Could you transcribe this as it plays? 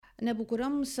Ne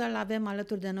bucurăm să-l avem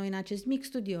alături de noi în acest mic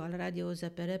studio al Radio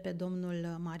UZPR pe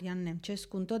domnul Marian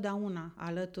Nencescu, întotdeauna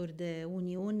alături de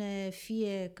Uniune,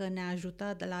 fie că ne-a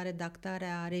ajutat la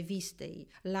redactarea revistei,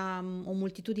 la o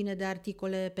multitudine de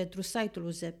articole pentru site-ul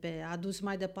UZP, a dus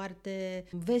mai departe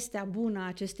vestea bună a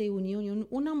acestei Uniuni,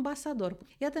 un ambasador.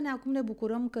 Iată-ne, acum ne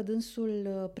bucurăm că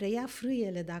dânsul preia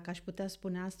frâiele, dacă aș putea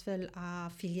spune astfel,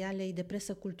 a Filialei de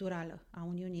Presă Culturală a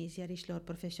Uniunii Ziariștilor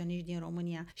Profesioniști din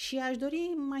România. Și aș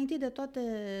dori mai întâi de toate,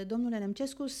 domnule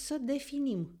Nencescu, să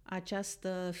definim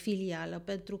această filială,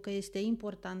 pentru că este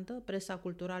importantă, presa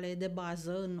culturală e de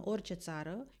bază în orice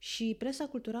țară și presa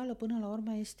culturală până la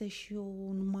urmă este și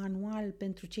un manual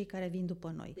pentru cei care vin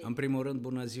după noi. În primul rând,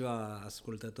 bună ziua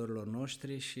ascultătorilor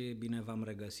noștri și bine v-am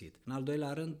regăsit. În al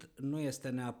doilea rând, nu este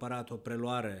neapărat o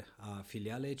preluare a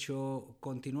filialei, ci o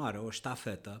continuare, o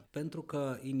ștafetă, pentru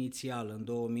că inițial, în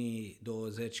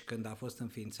 2020, când a fost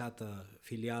înființată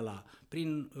filiala,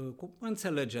 cu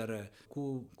înțelegere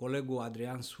cu colegul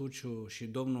Adrian Suciu și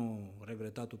domnul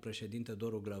regretatul președinte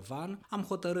Doru Glăvan, am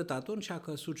hotărât atunci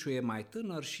că Suciu e mai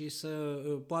tânăr și să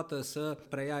poată să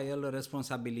preia el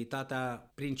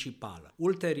responsabilitatea principală.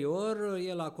 Ulterior,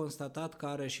 el a constatat că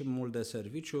are și mult de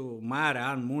serviciu, mai are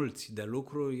ani mulți de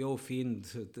lucru, eu fiind,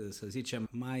 să zicem,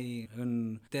 mai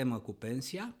în temă cu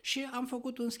pensia, și am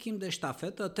făcut un schimb de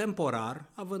ștafetă temporar,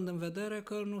 având în vedere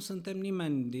că nu suntem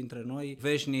nimeni dintre noi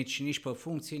veșnici, nici pe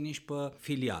funcții, nici pe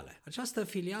filiale. Această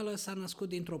filială s-a născut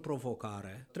dintr-o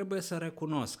provocare. Trebuie să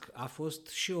recunosc, a fost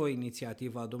și o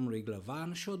inițiativă a domnului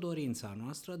Glăvan și o dorință a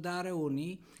noastră de a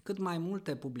reuni cât mai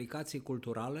multe publicații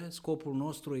culturale. Scopul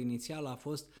nostru inițial a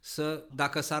fost să,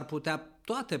 dacă s-ar putea,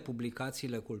 toate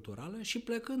publicațiile culturale și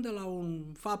plecând de la un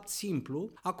fapt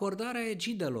simplu, acordarea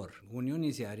egidelor Uniunii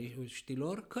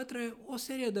Ziariștilor către o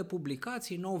serie de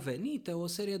publicații nou venite, o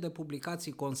serie de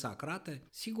publicații consacrate.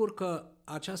 Sigur că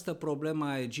această problemă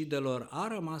a egidelor a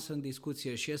rămas în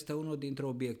discuție și este unul dintre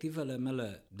obiectivele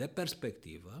mele de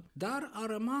perspectivă, dar a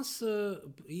rămas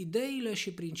ideile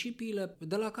și principiile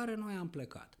de la care noi am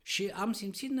plecat. Și am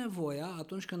simțit nevoia,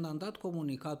 atunci când am dat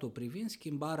comunicatul privind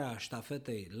schimbarea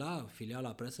ștafetei la Filiala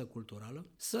Presă Culturală,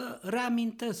 să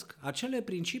reamintesc acele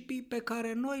principii pe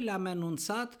care noi le-am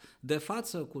enunțat de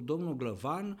față cu domnul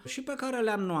Glăvan și pe care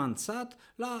le-am nuanțat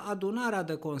la adunarea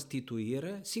de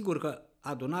constituire. Sigur că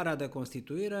adunarea de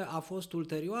constituire a fost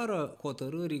ulterioară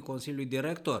hotărârii Consiliului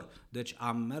Director, deci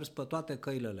am mers pe toate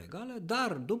căile legale,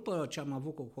 dar după ce am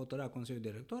avut hotărârea Consiliului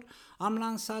Director, am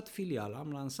lansat filiala,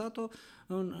 am lansat-o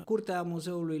în curtea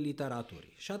Muzeului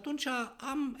Literaturii. Și atunci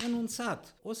am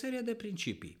enunțat o serie de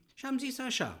principii. Și am zis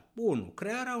așa: 1.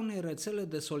 Crearea unei rețele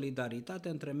de solidaritate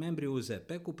între membrii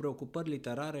UZP cu preocupări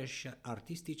literare și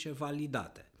artistice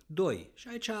validate. 2. Și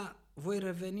aici voi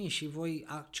reveni și voi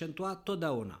accentua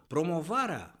totdeauna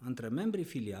promovarea între membrii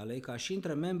filialei, ca și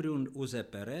între membrii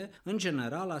UZPR, în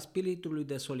general, a spiritului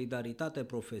de solidaritate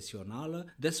profesională,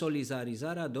 de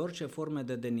solidarizarea de orice forme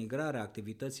de denigrare a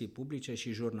activității publice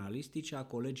și jurnalistice a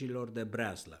colegilor de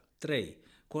breaslă. 3.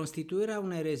 Constituirea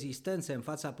unei rezistențe în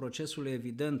fața procesului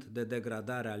evident de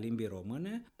degradare a limbii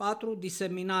române. 4.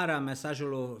 Diseminarea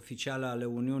mesajelor oficiale ale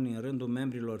Uniunii în rândul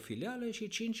membrilor filiale. Și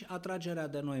 5. Atragerea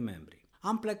de noi membri.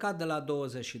 Am plecat de la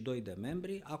 22 de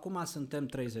membri, acum suntem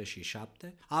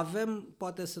 37,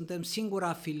 poate suntem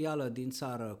singura filială din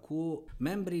țară cu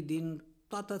membri din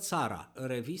toată țara.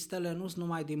 Revistele nu sunt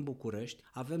numai din București,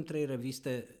 avem 3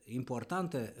 reviste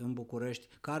importante în București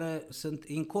care sunt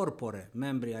incorpore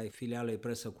membri ai Filialei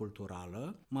Presă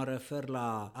Culturală. Mă refer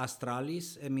la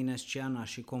Astralis, Eminesciana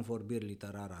și Convorbiri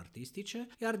literare artistice,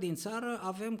 iar din țară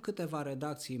avem câteva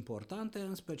redacții importante,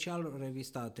 în special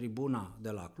revista Tribuna de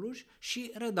la Cluj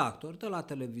și redactori de la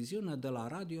televiziune, de la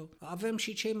radio. Avem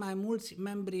și cei mai mulți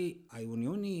membri ai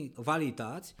Uniunii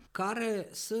validați, care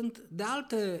sunt de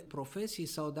alte profesii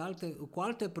sau cu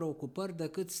alte preocupări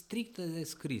decât stricte de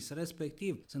scris,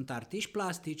 respectiv sunt artiști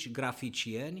plastici,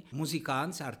 graficieni,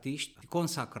 muzicanți, artiști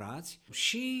consacrați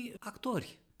și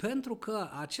actori. Pentru că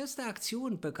aceste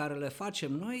acțiuni pe care le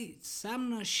facem noi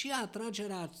înseamnă și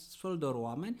atragerea astfel de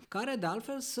oameni care de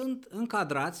altfel sunt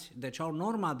încadrați, deci au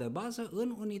norma de bază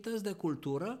în unități de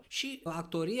cultură și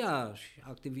actoria și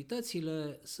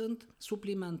activitățile sunt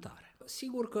suplimentare.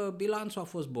 Sigur că bilanțul a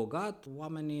fost bogat,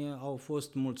 oamenii au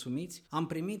fost mulțumiți. Am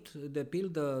primit, de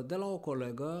pildă, de la o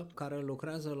colegă care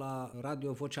lucrează la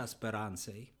Radio Vocea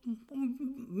Speranței, un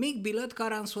mic bilet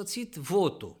care a însoțit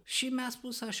votul și mi-a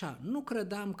spus așa: nu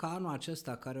credeam că anul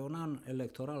acesta, care e un an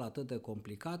electoral atât de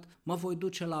complicat, mă voi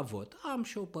duce la vot. Am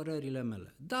și eu părerile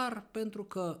mele, dar pentru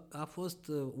că a fost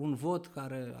un vot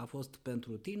care a fost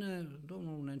pentru tine,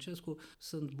 domnul Nencescu,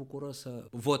 sunt bucuros să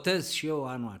votez și eu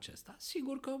anul acesta.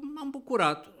 Sigur că m-am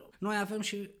bucurat. Noi avem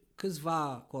și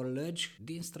câțiva colegi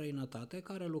din străinătate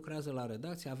care lucrează la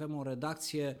redacție. Avem o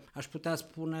redacție, aș putea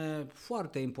spune,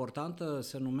 foarte importantă,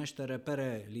 se numește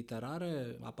Repere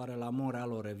Literare, apare la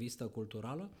Montreal o revistă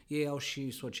culturală. Ei au și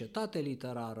societate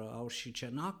literară, au și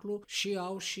cenaclu și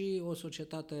au și o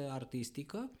societate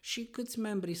artistică și câți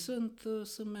membri sunt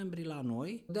membri la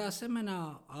noi. De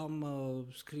asemenea, am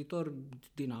scriitori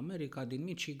din America, din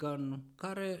Michigan,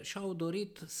 care și-au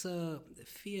dorit să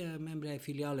fie membri ai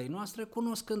filialei noastre,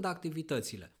 cunoscând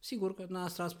activitățile. Sigur că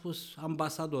dumneavoastră a spus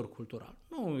ambasador cultural.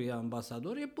 Nu e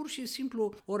ambasador, e pur și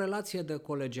simplu o relație de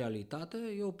colegialitate.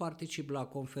 Eu particip la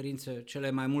conferințe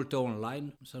cele mai multe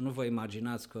online, să nu vă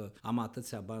imaginați că am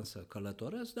atâția bani să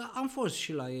călătoresc, dar am fost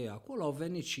și la ei acolo, au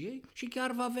venit și ei și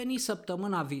chiar va veni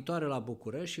săptămâna viitoare la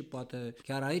București și poate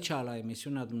chiar aici la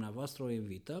emisiunea dumneavoastră o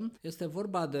invităm. Este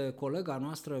vorba de colega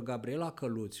noastră Gabriela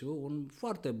Căluțiu, un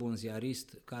foarte bun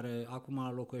ziarist care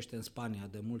acum locuiește în Spania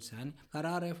de mulți ani, care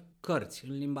are cărți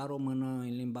în limba română,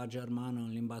 în limba germană, în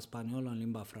limba spaniolă, în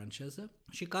limba franceză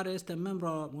și care este membru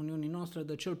a Uniunii noastre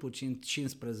de cel puțin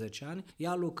 15 ani,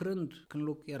 ea lucrând,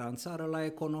 când era în țară, la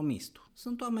Economistul.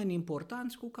 Sunt oameni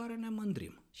importanți cu care ne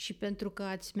mândrim. Și pentru că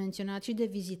ați menționat și de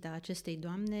vizita acestei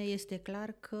doamne, este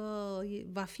clar că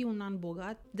va fi un an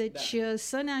bogat, deci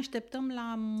să ne așteptăm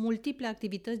la multiple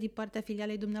activități din partea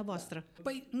filialei dumneavoastră.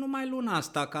 Păi numai luna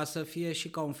asta, ca să fie și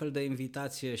ca un fel de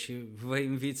invitație și vă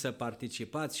invit să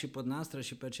participați și pe dumneavoastră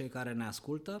și pe cei care ne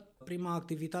ascultă. Prima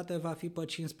activitate va fi pe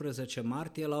 15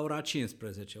 martie la ora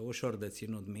 15, ușor de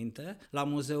ținut minte, la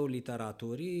Muzeul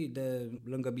Literaturii de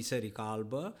lângă Biserica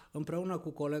Albă, împreună cu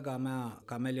colega mea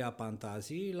Camelia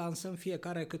Pantazi, lansăm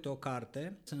fiecare câte o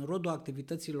carte. Sunt rodul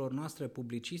activităților noastre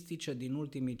publicistice din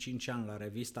ultimii 5 ani la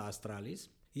revista Astralis.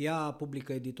 Ea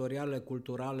publică editoriale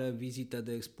culturale, vizite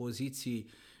de expoziții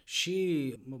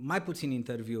și mai puțin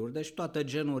interviuri, deci toate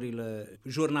genurile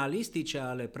jurnalistice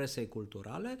ale presei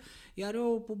culturale, iar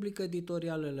eu public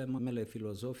editorialele mele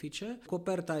filozofice.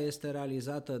 Coperta este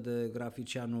realizată de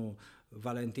graficianul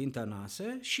Valentin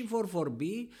Tănase și vor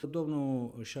vorbi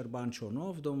domnul Șerban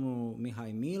Cionov, domnul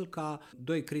Mihai Milca,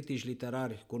 doi critici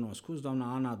literari cunoscuți,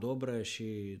 doamna Ana Dobre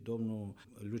și domnul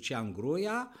Lucian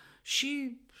Gruia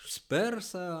și sper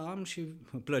să am și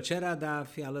plăcerea de a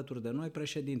fi alături de noi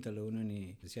președintele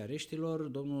Uniunii Ziariștilor,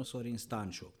 domnul Sorin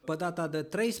Stanciu. Pe data de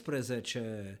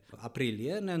 13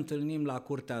 aprilie ne întâlnim la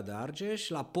Curtea de Argeș,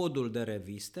 la podul de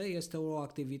reviste. Este o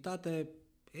activitate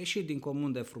ieșit din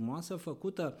comun de frumoasă,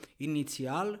 făcută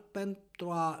inițial pentru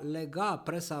a lega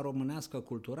presa românească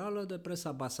culturală de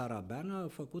presa basarabeană,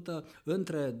 făcută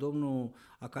între domnul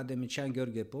academician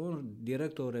Gheorghe Pon,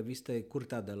 directorul revistei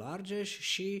Curtea de la Argeș,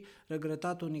 și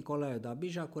regretatul Nicolae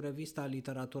Dabija cu revista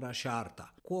Literatura și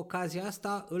Arta. Cu ocazia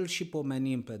asta îl și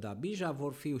pomenim pe Dabija,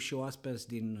 vor fi și oaspeți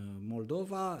din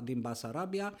Moldova, din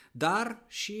Basarabia, dar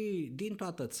și din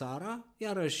toată țara.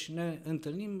 Iarăși ne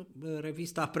întâlnim,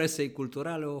 revista presei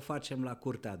culturale o facem la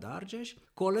Curtea de Argeș.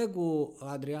 Colegul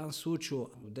Adrian Suciu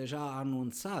deja a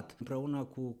anunțat, împreună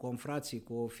cu confrații,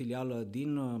 cu o filială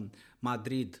din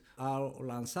Madrid, a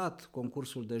lansat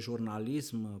concursul de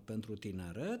jurnalism pentru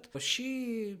tineret și,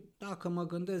 dacă mă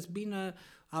gândesc bine,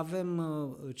 avem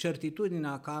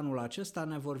certitudinea că anul acesta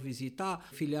ne vor vizita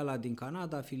filiala din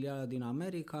Canada, filiala din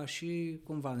America și,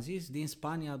 cum v-am zis, din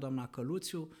Spania, doamna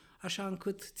Căluțiu, așa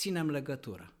încât ținem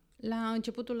legătura. La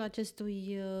începutul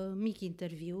acestui mic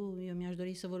interviu, eu mi-aș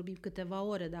dori să vorbim câteva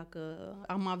ore dacă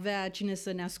am avea cine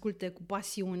să ne asculte cu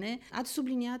pasiune. Ați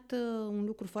subliniat un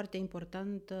lucru foarte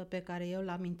important pe care eu îl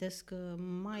amintesc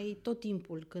mai tot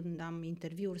timpul când am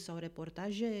interviuri sau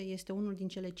reportaje. Este unul din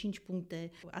cele 5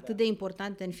 puncte atât de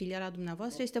importante în filiala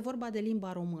dumneavoastră. Este vorba de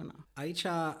limba română.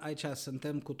 Aici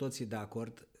suntem cu toții de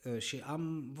acord. Și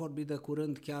am vorbit de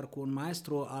curând chiar cu un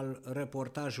maestru al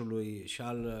reportajului și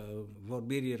al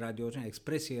vorbirii radiofonice,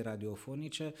 expresiei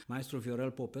radiofonice, maestru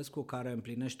Viorel Popescu, care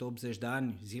împlinește 80 de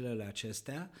ani zilele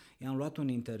acestea. I-am luat un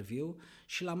interviu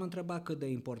și l-am întrebat cât de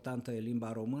importantă e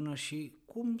limba română și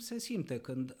cum se simte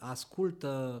când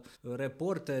ascultă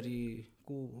reporterii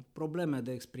cu probleme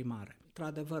de exprimare.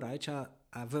 Într-adevăr, aici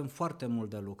avem foarte mult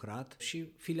de lucrat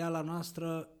și filiala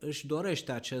noastră își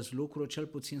dorește acest lucru, cel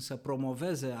puțin să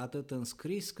promoveze atât în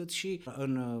scris cât și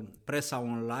în presa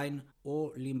online o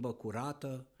limbă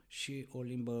curată și o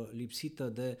limbă lipsită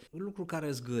de un lucru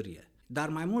care zgârie. Dar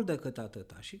mai mult decât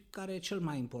atâta, și care e cel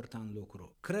mai important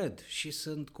lucru, cred și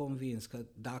sunt convins că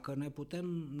dacă ne putem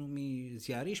numi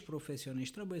ziariști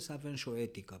profesioniști, trebuie să avem și o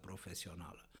etică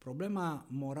profesională. Problema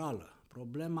morală,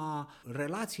 problema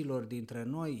relațiilor dintre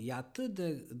noi e atât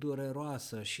de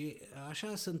dureroasă și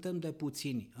așa suntem de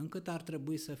puțini, încât ar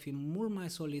trebui să fim mult mai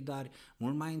solidari,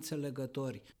 mult mai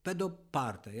înțelegători, pe de-o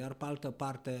parte, iar pe altă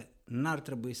parte n-ar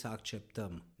trebui să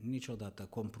acceptăm niciodată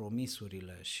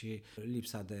compromisurile și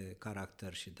lipsa de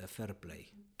caracter și de fair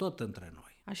play, tot între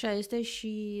noi. Așa este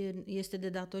și este de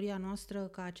datoria noastră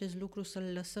ca acest lucru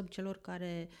să-l lăsăm celor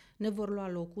care ne vor lua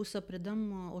locul, să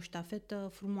predăm o ștafetă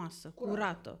frumoasă,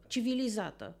 curată,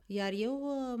 civilizată. Iar eu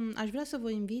aș vrea să vă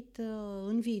invit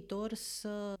în viitor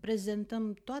să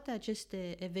prezentăm toate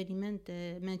aceste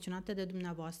evenimente menționate de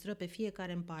dumneavoastră pe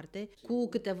fiecare în parte, cu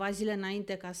câteva zile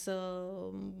înainte ca să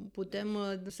putem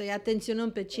să-i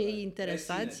atenționăm pe cei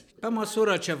interesați. Pe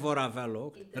măsură ce vor avea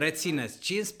loc,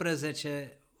 rețineți,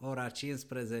 ora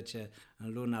 15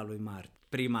 în luna lui martie,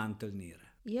 prima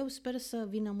întâlnire. Eu sper să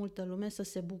vină multă lume să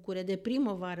se bucure de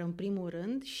primăvară în primul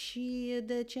rând și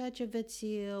de ceea ce veți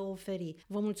oferi.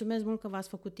 Vă mulțumesc mult că v-ați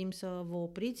făcut timp să vă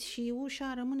opriți și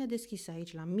ușa rămâne deschisă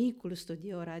aici la micul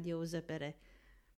studio Radio UZPR.